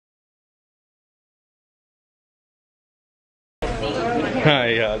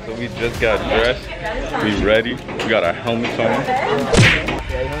Hi, so we just got dressed. We ready. We got our helmets on.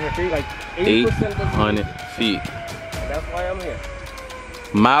 800 feet, like 800 feet. That's why I'm here.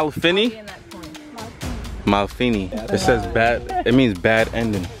 Malfini? Malfini. It says bad. It means bad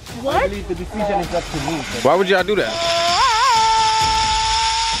ending. What? I believe the decision is up to me. Why would y'all do that?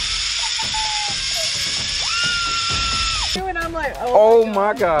 And I'm like, oh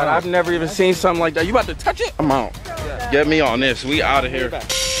my God, I've never even seen something like that. You about to touch it? I'm out. Get me on this. We out of here. 800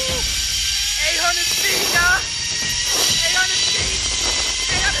 feet, y'all. 800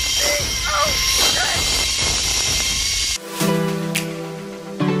 feet. 800 feet. Oh, shit.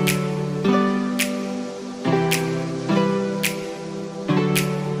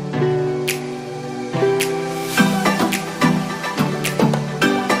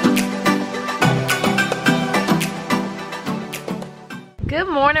 Good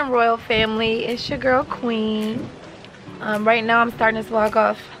morning, royal family. It's your girl Queen. Right now I'm starting this vlog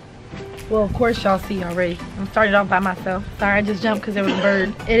off. Well, of course y'all see already. I'm starting off by myself. Sorry, I just jumped because there was a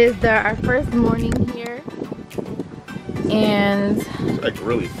bird. It is our first morning here, and it's like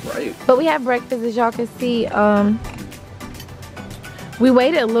really bright. But we have breakfast, as y'all can see. We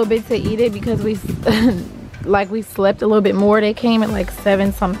waited a little bit to eat it because we we slept a little bit more. They came at like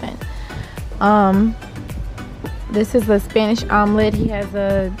 7 something. This is a Spanish omelet. He has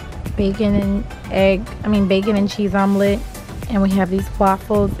a bacon and cheese omelet. And we have these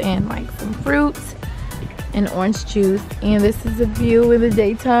waffles and like some fruits and orange juice. And this is a view in the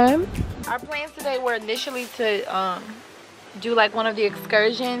daytime. Our plans today were initially to do like one of the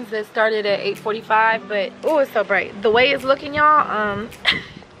excursions that started at 8:45, but oh, it's so bright. The way it's looking, y'all,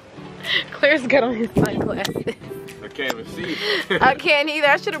 Clarence got on his sunglasses. I can't even see. I can't either.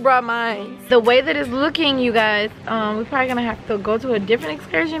 I should have brought mine. The way that it's looking, you guys, we're probably gonna have to go to a different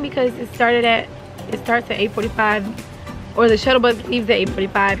excursion because it starts at 8:45, or the shuttle bus leaves at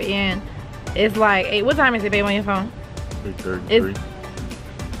 8:45, and it's like what time is it, babe, on your phone? 8:33.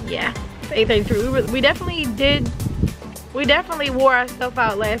 Yeah, it's 8:33. We definitely wore ourselves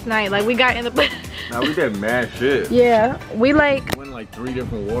out last night. Like we got in the Now we did mad shit. Yeah, we went like 3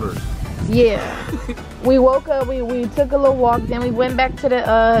 different waters. Yeah. We woke up, we took a little walk, then we went back to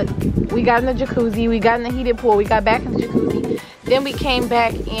the we got in the jacuzzi, we got in the heated pool, we got back in the jacuzzi, then we came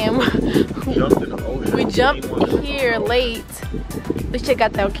back and jumped in the ocean. We jumped here late. We should have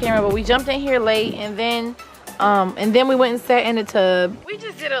got that on camera, but we jumped in here late, and then we went and sat in the tub. We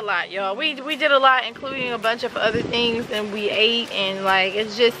just did a lot, y'all. We did a lot, including a bunch of other things, and we ate, and like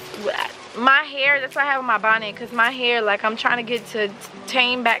it's just my hair. That's why I have my bonnet, because my hair, like I'm trying to get to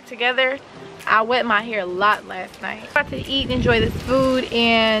tame back together. I wet my hair a lot last night. About to eat and enjoy this food,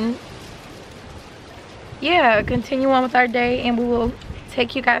 and yeah, continue on with our day, and we will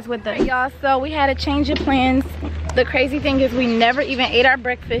take you guys with us. Y'all, so we had a change of plans. The crazy thing is we never even ate our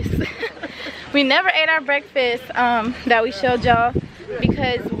breakfast. We never ate our breakfast that we showed y'all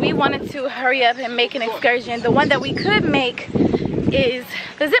because we wanted to hurry up and make an excursion. The one that we could make is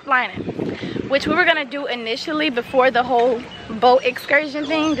the zip lining, which we were gonna do initially before the whole boat excursion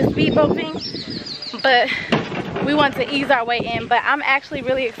thing, the speedboat thing, but we want to ease our way in. But I'm actually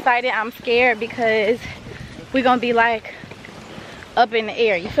really excited. I'm scared because we're gonna be like up in the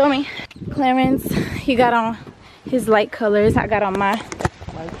air, you feel me? Clarence, he got on his light colors. I got on my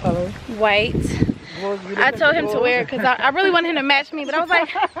light colors, white. I told him to wear it because I really wanted him to match me, but I was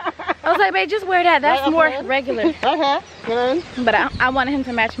like, babe, just wear that. That's more regular. But I wanted him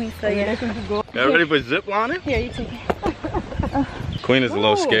to match me, so yeah. Y'all ready for zip lining? Here, you take it. Queen is a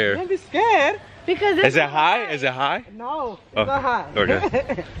little scared. Don't be scared. Because is it high? Is it high? No, it's not high.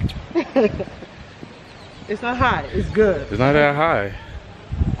 Okay. It's not high. It's good. It's not that high.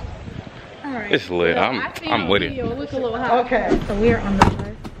 All right. It's lit. I'm with it. Look a little high. Okay. So we are on the bus.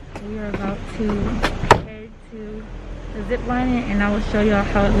 We are about to head to the zip lining, and I will show y'all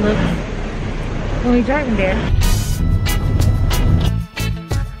how it looks when we're driving there.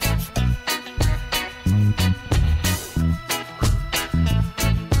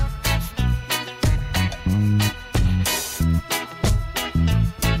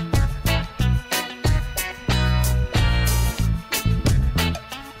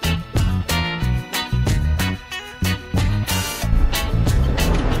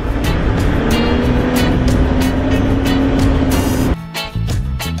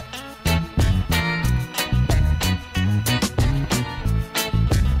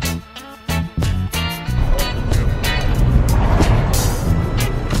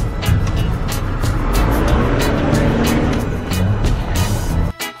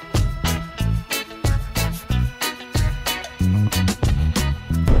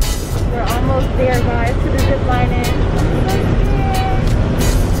 There, guys, to the zip lining.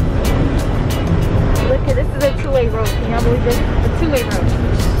 two-way road. Can y'all believe this? A two-way road.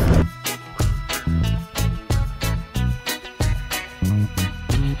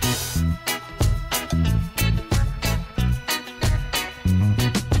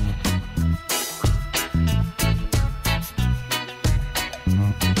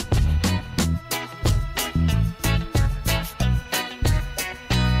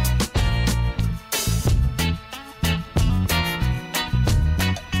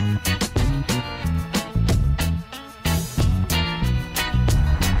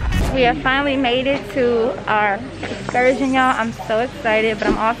 We have finally made it to our excursion, y'all. I'm so excited, but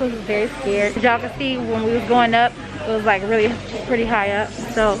I'm also very scared. As y'all can see, when we was going up, it was like really pretty high up.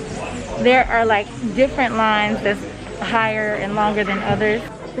 So there are like different lines that's higher and longer than others.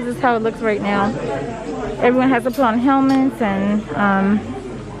 This is how it looks right now. Everyone has to put on helmets and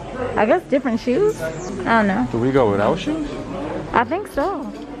I guess different shoes. I don't know. Do we go without shoes? I think so.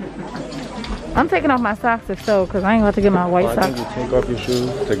 I'm taking off my socks if so, because I ain't about to get my white socks. I think you take off your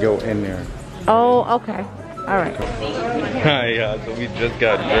shoes to go in there. Oh, okay. All right. Hi, so we just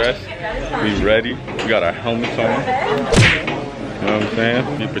got dressed. We ready. We got our helmets on. You know what I'm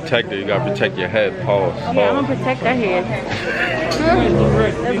saying? Be protected. You gotta protect your head. Pause. Yeah, I'm gonna protect our head.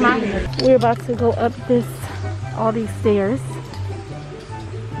 That's my head. We're about to go up all these stairs.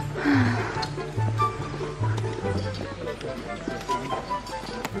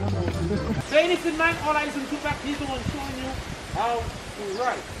 Bearing this in mind, all eyes on two back, he's the one showing you how to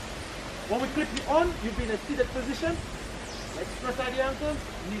ride. When we clip you on, you'll be in a seated position. Let's press out the ankles,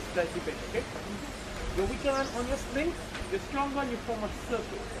 knees slightly bent, okay? Your weaker hand on your sling, the strong one, you form a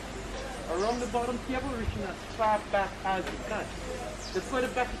circle. Around the bottom cable, reaching as far back as you can. The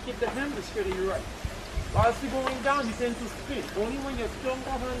further back you keep the hand, the straighter you ride. Whilst you're going down, you tend to spin. Only when your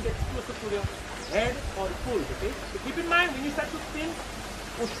stronger hand gets closer to the head or the pole, okay? So keep in mind, when you start to spin,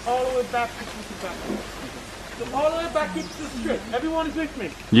 push all the way back to push it back. So all the way back, keep it straight. Everyone is with me?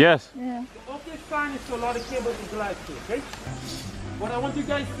 Yes. Yeah. The okay sign is to allow the cable to glide through, okay? What I want you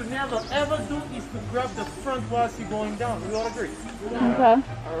guys to never ever do is to grab the front whilst you're going down. We all agree? Okay.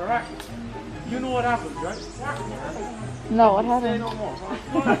 Alright. You know what happens, right? No, what Say happened? no more.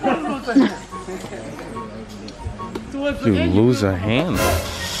 Towards the You end, lose feel a hand.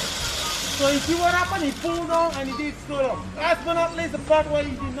 So you see what happened? He pulled down and he did slow down. Last but not least, the part where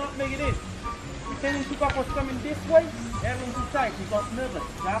he did not make it in. Pretending Tupac was coming this way, everything too tight. He got nervous.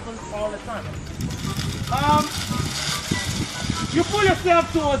 It happens all the time. You pull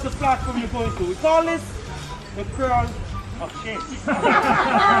yourself towards the platform you're going to. We call this the curl of shame.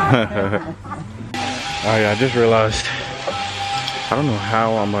 Oh yeah, I just realized I don't know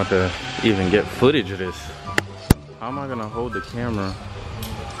how I'm about to even get footage of this. How am I gonna hold the camera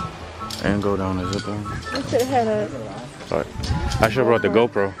and go down the zip line? We should have had But I should have brought the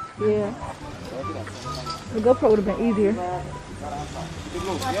GoPro. yeah. The GoPro would have been easier.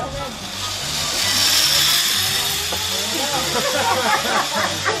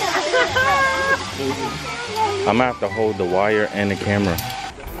 I'm gonna have to hold the wire and the camera.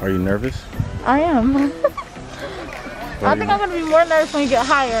 Are you nervous? I am. I think I'm gonna be more nervous when you get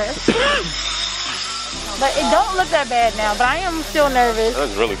higher. But it don't look that bad now, but I am still nervous.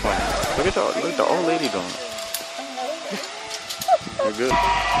 That's really funny. Look at the old lady doing it. You're good.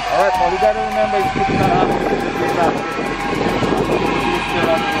 Alright, all you gotta remember is keep it up.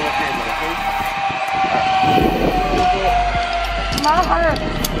 My heart.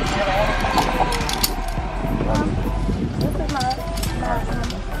 This is my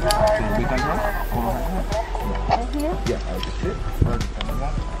right here? Yeah, I'll just sit.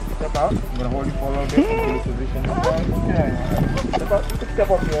 Step out. I'm gonna hold you for a little bit until you position. Yeah. Step out. Step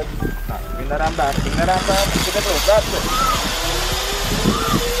up here. Bring that arm back. Bring that arm back. Pick it up. That's it.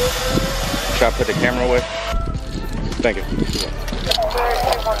 Should I put the camera away? Thank you.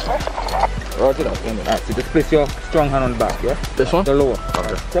 Roger that. Alright, so just place your strong hand on the back, yeah? This one? The lower.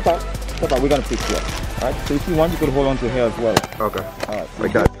 Okay. Step out. Step out. We're gonna fix you up. Alright, so if you want, you could hold on to here as well. Okay. Alright. So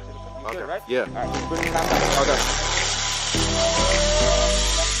Like that. okay, right? Yeah. Alright, so bring that back. Okay.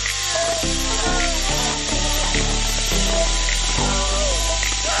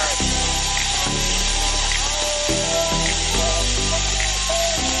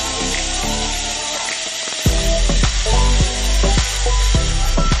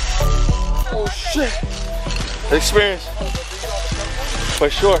 Experience. For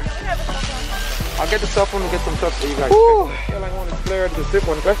sure. I'll get the cell phone and get some stuff for you guys. Woo. Yeah, like one is clear to the zip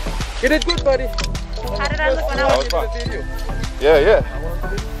one, okay? You did good, buddy. How did I look when I was fine. The video. Yeah, yeah.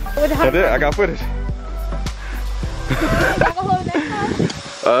 with I did. I got footage. I can hold it next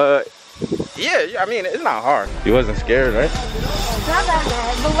time? Yeah, I mean, it's not hard. You wasn't scared, right? Not that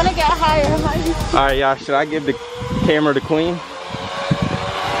bad, but when it got higher, All right, y'all, should I give the camera to Queen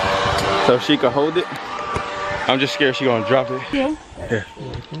so she can hold it? I'm just scared she gonna drop it. Yeah. Here.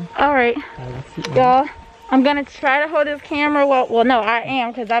 All right, y'all. I'm gonna try to hold this camera. Well, no, I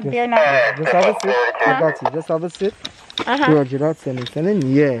am, because I dare not. Just have a sit. I got you. Just have a sit. Roger that. Send it.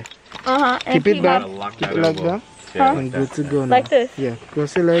 Yeah. Keep it back. Keep it like that. Yeah, and good to go now. Like this? Yeah.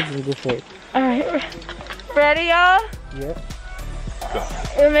 Cross your legs and go for it. All right. Ready, y'all? Yeah. Go.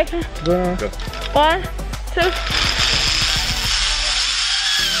 We're making. Go on. Go. 1, 2.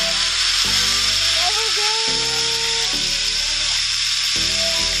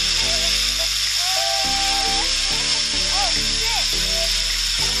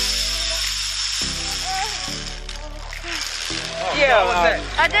 Yeah,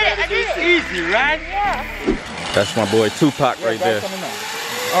 I did it. easy, right? Yeah. That's my boy Tupac right there.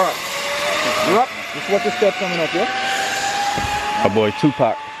 All right. You up? Just watch the step coming up, yeah? My boy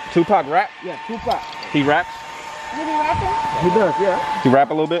Tupac. Tupac rap? Yeah, Tupac. He raps? Did he rapping? He does, yeah. He rap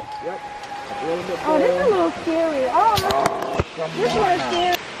a little bit? Yep. A little bit. Oh, this is a little scary. Oh, no. This one is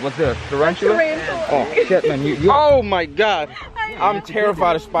scary. What's this? Tarantula? Oh, shit, man. You Oh my God. I'm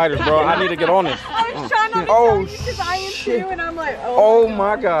terrified of spiders, bro. I need to get on it. I was trying not to tell you because I am too, and I'm like, Oh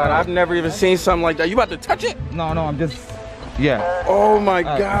my God. I've never even seen something like that. You about to touch it? No, I'm just... Yeah. Oh my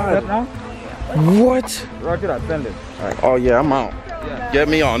Step God. now? What? Roger that. Send it. All right. Oh yeah, I'm out. Get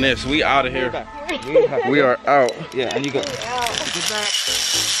me on this. We out of here. We are out. Yeah, and you go. The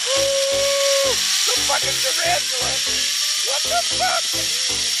fucking tarantula. What the fuck?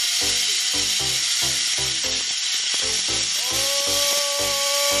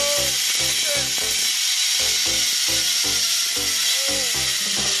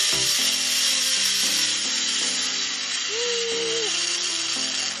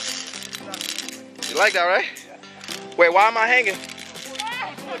 You like that, right? Wait, why am I hanging?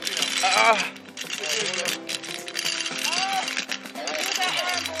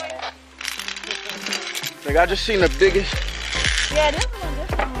 Like I just seen the biggest. Yeah, this one.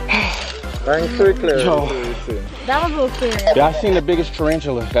 Thanks for clear. Yo. That was a little scary. Yeah, I seen the biggest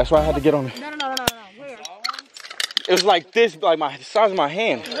tarantula. That's why I had to get on it. No. Where? It was like this, like my the size of my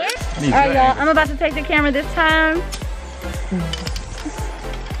hand. All right, y'all. I'm about to take the camera this time.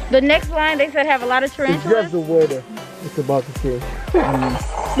 The next line, they said have a lot of It's tarantulas. just the weather. It's about to change.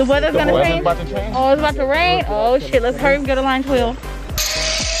 The weather's gonna weather's change. about to change? Oh, it's about to rain. Oh shit, let's hurry and go to line 12.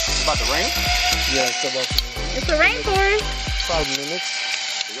 It's about to rain? Yeah, it's about to change. It's a rainforest. 5 minutes.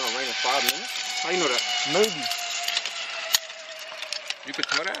 It's gonna rain in 5 minutes? How you know that? Maybe. You could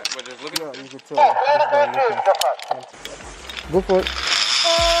tell that, but just look at Yeah, you can tell. Just by looking. Go for it.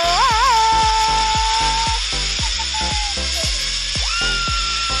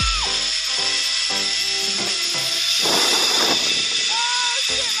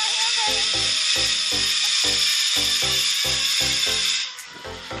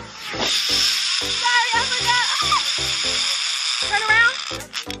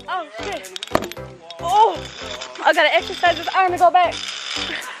 I gotta exercise this arm to go back.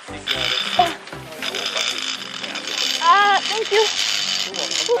 Thank you.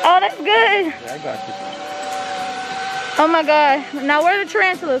 Oh, that's good. Yeah, I got you. Oh my God. Now where are the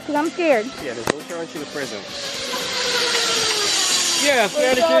tarantulas? Because I'm scared. Yeah, there's no tarantula present. Yeah,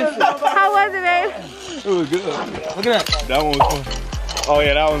 How was it, babe? it was good. Look at that. That one was fun. Oh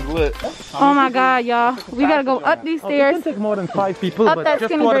yeah, that one's lit. Oh my God, y'all. We gotta go up these stairs. take more than 5 people, Up that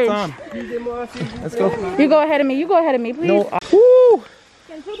skinny bridge. Let's go. You go ahead of me. You go ahead of me, please. No, Woo!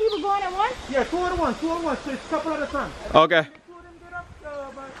 Can 2 people go in at once? Yeah, 2 at once. So it's a couple at a time. Okay.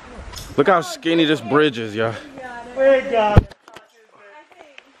 Look how skinny this bridge is, y'all. Hey, God.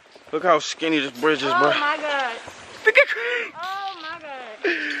 Look how skinny this bridge is, Oh bro. my God. Look at Craig. Oh my God.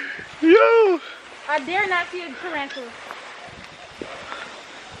 Yo. I dare not see a tarantula.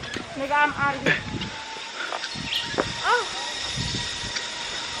 Nigga, I'm out of here. Oh.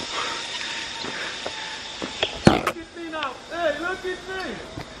 Look at me now. Hey, look at me.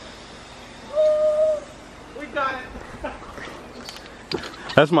 Woo. We got it.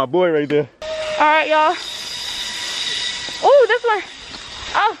 That's my boy right there. All right, y'all. Oh, this one.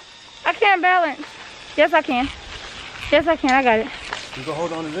 Oh, I can't balance. Yes, I can. Yes, I can. I got it. You can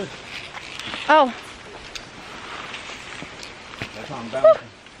hold on to this. Oh. That's how I'm balancing.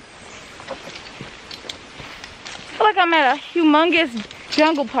 I feel like I'm at a humongous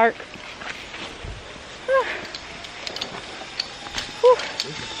jungle park.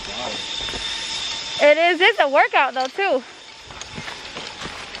 It is. It's a workout though too.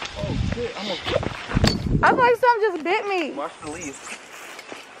 Oh shit, I feel like something just bit me. Watch the leaves.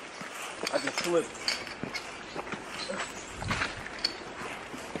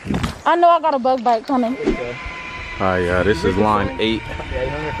 I know I got a bug bite coming. Oh yeah, this is line 8.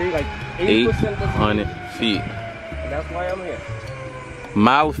 800 feet. That's why I'm here.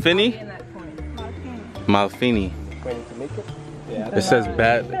 Malfini? Malfini. It says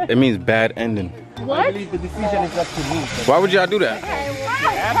bad, it means bad ending. What? I believe the decision is up to me. Why would y'all do that?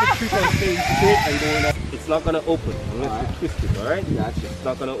 It's not gonna open unless you twist it, alright? It's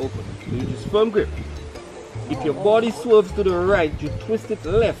not gonna open. So you just firm grip. If your body swerves to the right, you twist it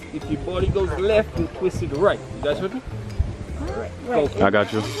left. If your body goes left, you twist it right. You guys with me? Alright. I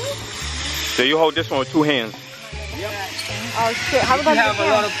got you. So you hold this one with 2 hands. Yep. Oh shit, how If about you have a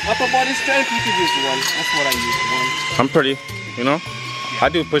lot of upper body strength, you can use one. That's what I use. One. I'm pretty, you know? I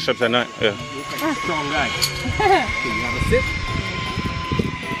do push-ups at night, yeah. Strong guy. Okay, you have a sit.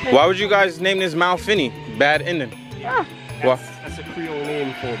 Why would you guys name this Malfini? Bad ending. Why? That's a Creole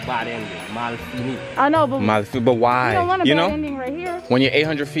name for bad ending. Malfini. I know, but But why? you don't want a You bad know? ending right here. When you're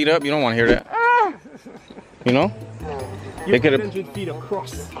 800 feet up, you don't want to hear that. You know? You're They could've- 800 feet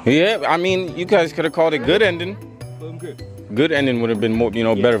across. Yeah, I mean, you guys could have called it good ending. Firm grip. Good ending would have been more, you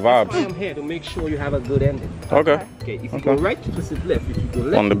know, better That's why vibes. I'm here to make sure you have a good ending. Okay. Okay, if you go right, you twist it left. If you go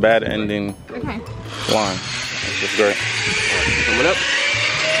left, On the bad ending Okay. line. That's great. coming up.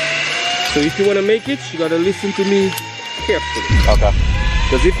 So if you want to make it, you got to listen to me carefully. Okay.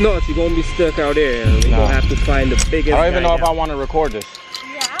 Because if not, you're going to be stuck out there and you're going to have to find the biggest I don't even guy know if I down. want to record this.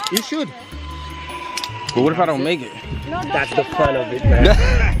 You should. But what if I don't make it? That's the fun of it, man.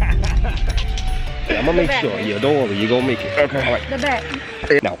 I'm going to make sure. Yeah, don't worry. You're going to make it. Okay. All right. The back.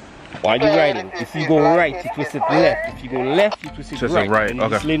 Now, while you're riding, if you go right, you twist it left. If you go left, you twist it Twist it right. right, And you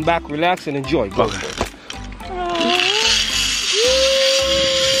okay. just lean back, relax, and enjoy. Go. Okay.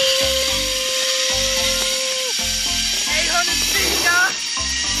 800 feet, y'all.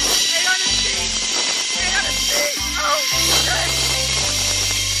 800 feet. 800 feet. Oh, shit.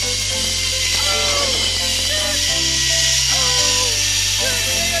 Oh, shit.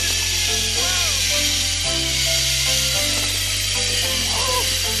 Oh, shit.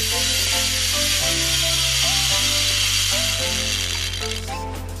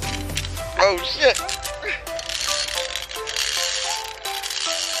 Oh, shit.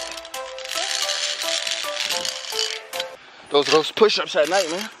 Those push-ups at night,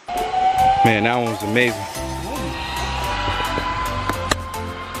 man. Man, that one was amazing.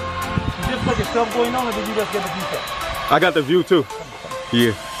 You just put yourself going on, or did you just get the detail? I got the view too.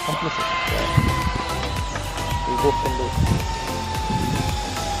 Yeah. Complicit. We go from those.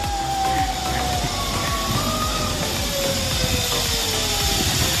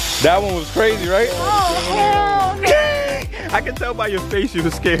 That one was crazy, right? Oh, hell no. I can tell by your face you were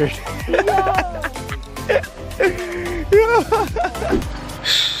scared.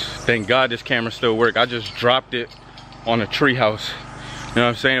 Thank God this camera still works. I just dropped it on a treehouse. You know what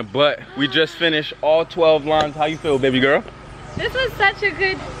I'm saying? But we just finished all 12 lines. How you feel, baby girl? This was such a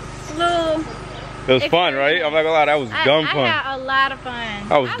good little... It was fun, right? I'm not gonna lie, that was dumb fun. I had a lot of fun.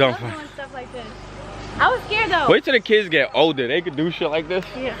 That was dumb love fun. doing stuff like this. I was scared though. Wait till the kids get older. They could do shit like this.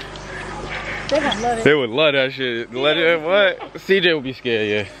 Yeah. They gonna love it. They would love that shit. Let it, what? CJ would be scared,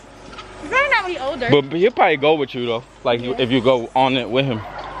 yeah. They're not really older. But he'll probably go with you though. Like if you go on it with him.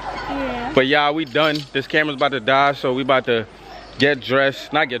 Yeah. But yeah, we done. This camera's about to die, so we about to get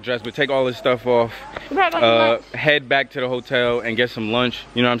dressed. Not get dressed, but take all this stuff off. Head back to the hotel and get some lunch.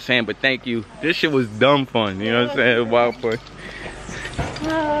 You know what I'm saying? But thank you. This shit was dumb fun. You know what I'm saying? Wild fun.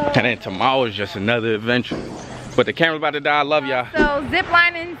 And then tomorrow's just another adventure. But the camera's about to die. I love y'all. So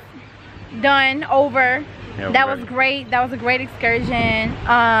ziplining done, over. Yeah, that was great. That was a great excursion.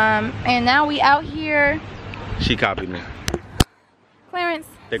 And now we out here. She copied me. Clarence,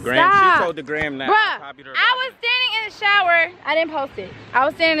 The gram. stop. She told the gram that. Bruh, I copied her. I was standing in the shower. I didn't post it. I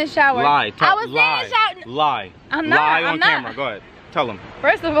was standing in the shower. Lie. I was standing in the shower. Lie. I'm not, Lie I'm on not. camera. Go ahead. Tell him.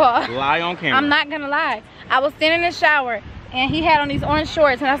 First of all, Lie on camera. I'm not gonna lie. I was standing in the shower and he had on these orange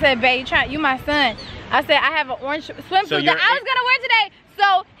shorts and I said, babe, you my son. I said, I have an orange swimsuit So that I was gonna wear today.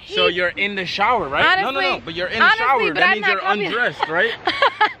 So So you're in the shower, right? Honestly, no, but you're in the shower. That means you're undressed, right?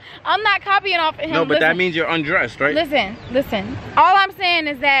 I'm not copying off of him. No, but listen, that means you're undressed, right? Listen. All I'm saying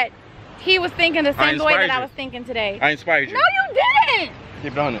is that he was thinking the same way that I you. was thinking today. I inspired you. No, you didn't.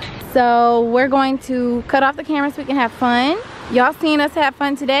 Keep on it. So we're going to cut off the camera so we can have fun. Y'all seen us have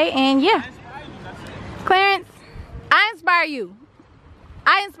fun today, and yeah. Clarence, I inspire you.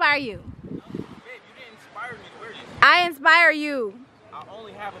 I inspire you. Babe, you didn't inspire me to wear this. I inspire you. I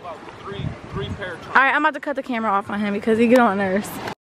only have about three pair of All right, I'm about to cut the camera off on him because he get on nerves.